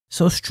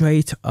So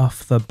straight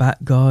off the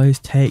bat guys,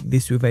 take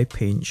this with a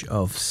pinch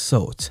of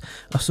salt.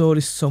 I saw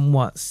this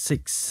somewhat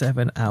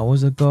 6-7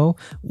 hours ago,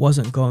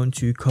 wasn't going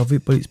to cover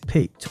it, but it's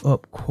picked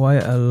up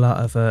quite a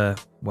lot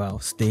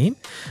of steam.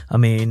 I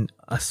mean,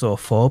 I saw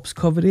Forbes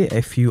covered it,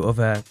 a few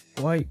other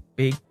quite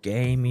big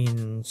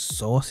gaming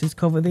sources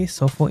cover this,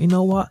 so I thought, you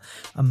know what,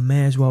 I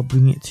may as well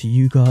bring it to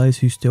you guys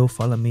who still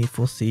follow me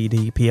for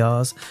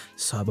CDPR's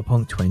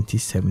Cyberpunk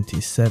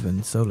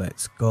 2077, so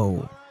let's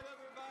go.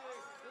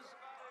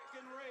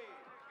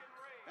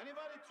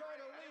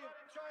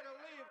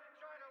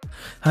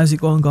 How's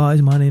it going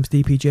guys, my name's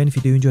DPJ, and if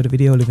you do enjoy the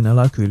video, leaving a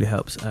like really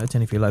helps out,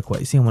 and if you like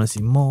what you see and want to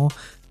see more,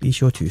 be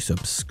sure to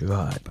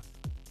subscribe.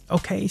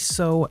 Okay,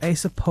 so a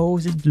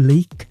supposed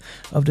leak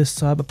of the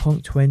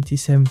Cyberpunk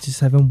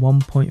 2077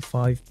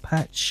 1.5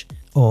 patch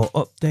or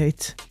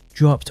update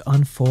dropped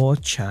on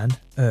 4chan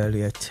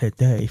earlier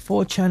today.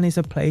 4chan is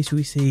a place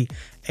we see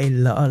a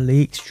lot of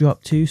leaks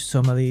drop to.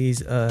 Some of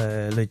these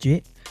are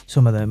legit,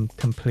 some of them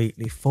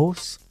completely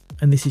false.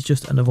 And this is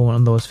just another one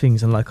of those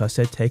things, and like I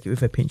said, take it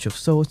with a pinch of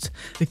salt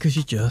because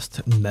you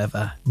just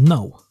never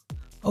know.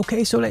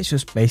 Okay, so let's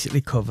just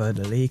basically cover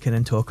the leak and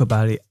then talk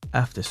about it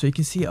after. So you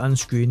can see it on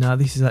screen now.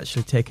 This is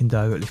actually taken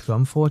directly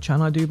from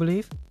 4chan, I do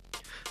believe.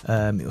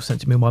 It was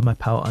sent to me by my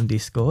pal on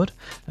Discord.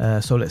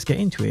 So let's get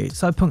into it.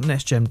 Cyberpunk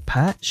Next Gen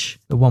patch,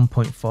 the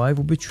 1.5,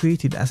 will be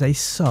treated as a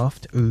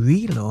soft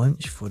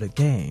relaunch for the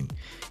game.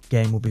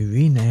 Game will be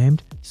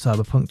renamed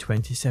Cyberpunk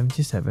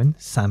 2077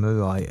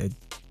 Samurai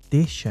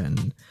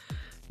Edition.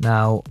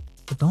 Now,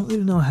 I don't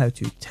really know how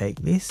to take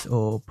this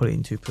or put it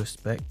into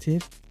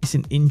perspective. It's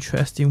an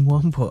interesting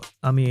one, but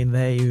I mean,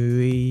 they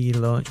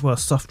relaunch, well,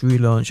 soft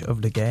relaunch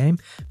of the game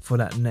for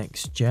that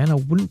next gen. I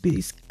wouldn't be,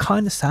 it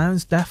kind of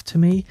sounds daft to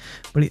me,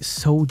 but it's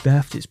so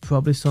daft, it's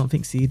probably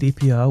something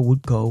CDPR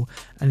would go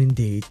and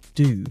indeed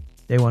do.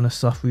 They want to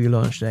soft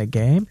relaunch their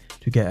game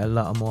to get a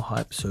lot more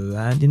hype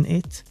surrounding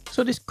it.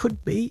 So this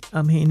could be,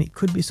 I mean, it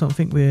could be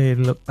something we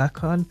look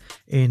back on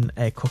in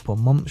a couple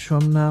months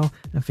from now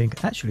and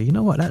think, actually, you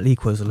know what, that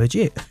leak was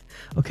legit.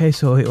 Okay,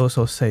 so it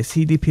also says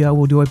CDPR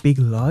will do a big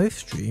live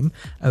stream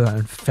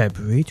around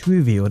February to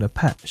reveal the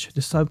patch,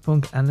 the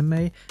Cyberpunk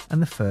anime,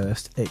 and the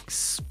first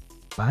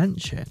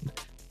expansion.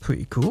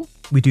 Pretty cool.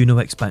 We do know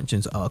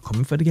expansions are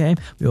coming for the game.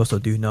 We also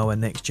do know a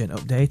next gen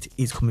update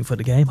is coming for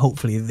the game,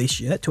 hopefully this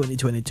year,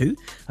 2022.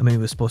 I mean,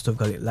 we were supposed to have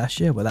got it last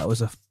year, but that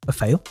was a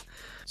fail.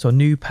 So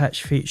new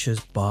patch features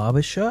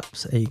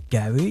barbershops, a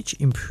garage,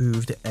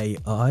 improved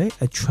AI,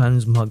 a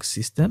transmog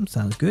system,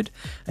 sounds good,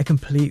 a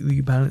complete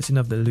rebalancing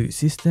of the loot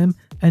system,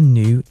 and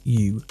new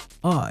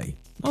UI.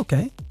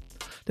 Okay.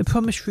 The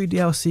promised free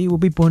DLC will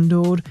be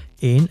bundled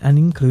in and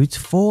includes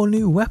 4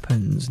 new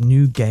weapons,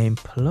 new game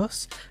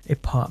plus,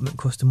 apartment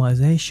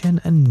customization,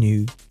 and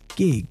new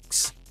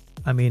gigs.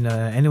 I mean,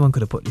 anyone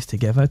could have put this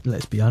together,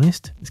 let's be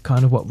honest. It's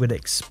kind of what we'd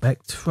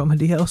expect from a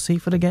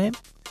DLC for the game.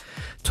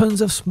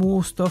 Tons of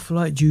small stuff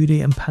like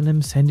Judy and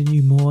Panem sending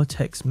you more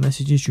text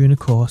messages during the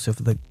course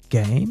of the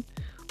game.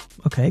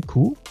 Okay,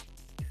 cool.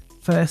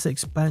 First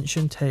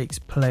expansion takes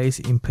place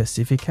in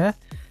Pacifica,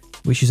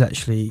 which is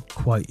actually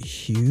quite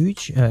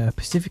huge.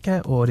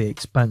 Pacifica or the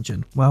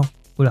expansion? Well,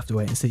 we'll have to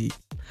wait and see.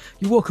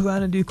 You walk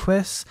around and do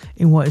quests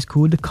in what is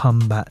called the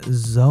combat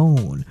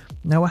zone.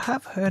 Now, I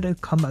have heard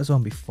of combat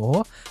zone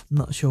before,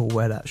 not sure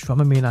where that's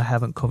from. I mean, I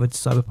haven't covered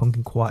Cyberpunk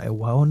in quite a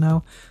while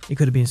now. It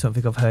could have been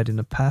something I've heard in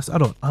the past. I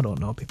don't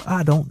know, people.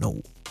 I don't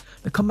know.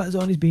 The combat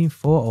zone is being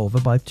fought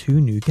over by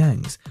 2 new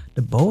gangs,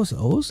 the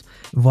Bozos,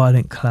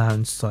 violent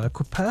clown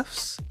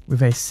psychopaths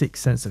with a sick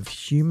sense of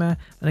humour,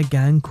 and a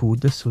gang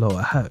called the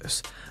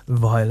Slaughterhouse,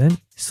 violent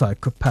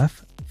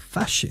psychopath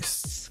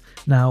fascists.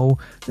 Now,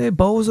 the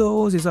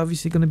Bozos is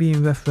obviously going to be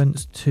in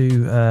reference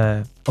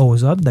to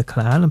Ozod, the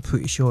clown. I'm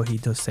pretty sure he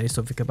does say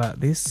something about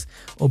this.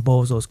 Or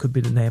Bozos could be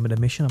the name of the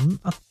mission.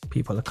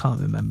 People, I can't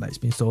remember. It's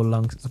been so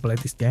long since I played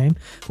this game.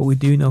 But we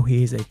do know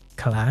he is a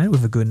clown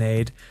with a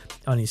grenade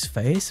on his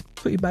face.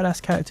 Pretty badass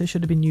character.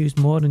 Should have been used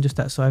more than just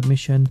that side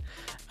mission.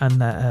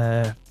 And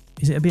that...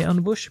 is it a bit on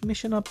the bush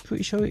mission? I'm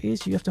pretty sure it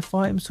is. You have to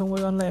fight him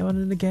somewhere on later on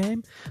in the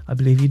game. I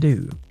believe you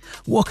do.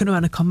 Walking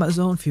around the combat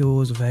zone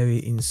feels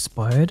very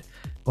inspired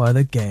by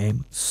the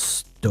game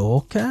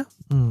Stalker.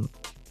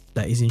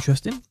 That is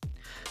interesting.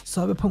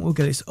 Cyberpunk will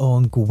get its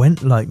own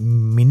Gwent-like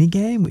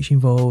minigame, which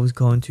involves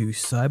going to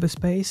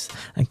cyberspace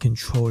and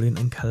controlling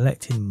and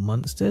collecting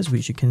monsters,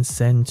 which you can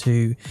send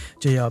to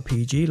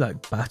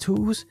JRPG-like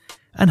battles,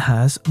 and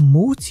has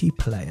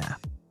multiplayer.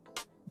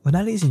 Well,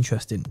 that is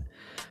interesting.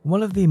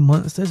 One of the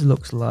monsters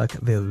looks like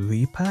the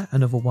Reaper,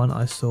 another one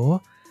I saw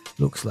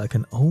looks like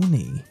an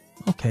Oni.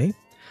 Okay.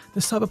 The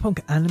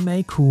Cyberpunk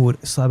anime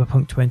called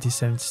Cyberpunk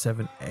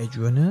 2077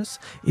 Edgerunners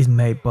is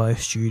made by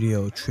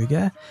Studio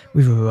Trigger,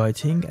 with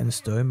writing and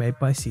story made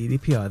by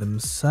CDPR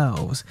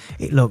themselves.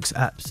 It looks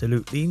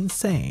absolutely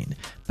insane.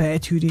 Better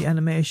 2D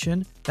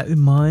animation that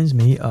reminds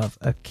me of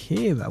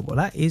Akira. Well,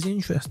 that is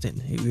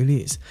interesting, it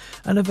really is.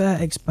 Another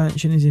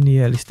expansion is in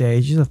the early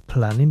stages of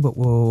planning, but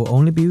will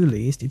only be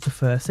released if the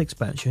first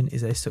expansion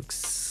is a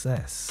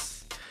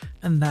success.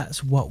 And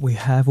that's what we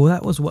have. Well,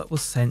 that was what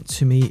was sent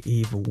to me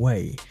either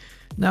way.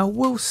 Now,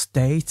 we'll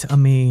state, I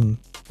mean,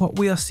 what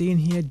we are seeing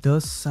here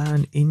does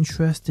sound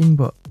interesting,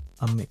 but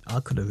I mean, I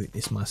could have written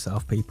this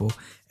myself, people.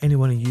 Any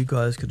one of you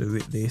guys could have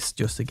written this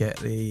just to get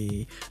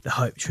the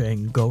hype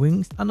train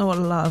going. I know a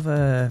lot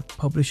of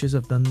publishers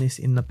have done this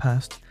in the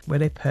past, where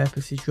they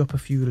purposely drop a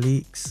few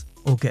leaks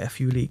or get a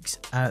few leaks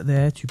out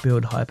there to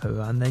build hype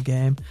around their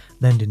game,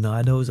 then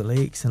deny those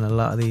leaks. And a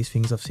lot of these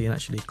things I've seen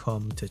actually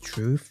come to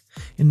truth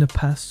in the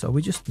past, so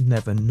we just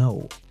never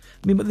know.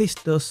 I mean, but this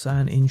does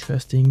sound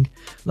interesting.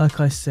 Like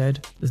I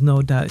said, there's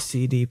no doubt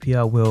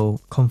CDPR will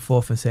come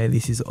forth and say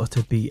this is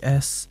utter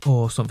BS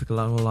or something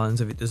along the lines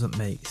of it doesn't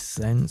make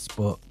sense,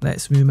 but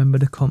let's remember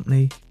the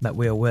company that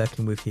we are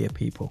working with here,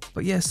 people.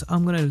 But yes,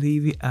 I'm going to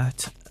leave it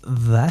at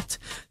that.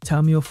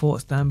 Tell me your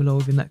thoughts down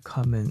below in that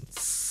comment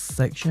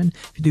section.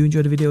 If you do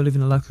enjoy the video,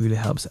 leaving a like really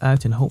helps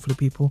out, and hopefully,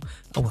 people,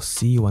 I will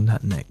see you on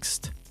that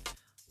next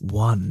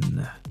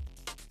one.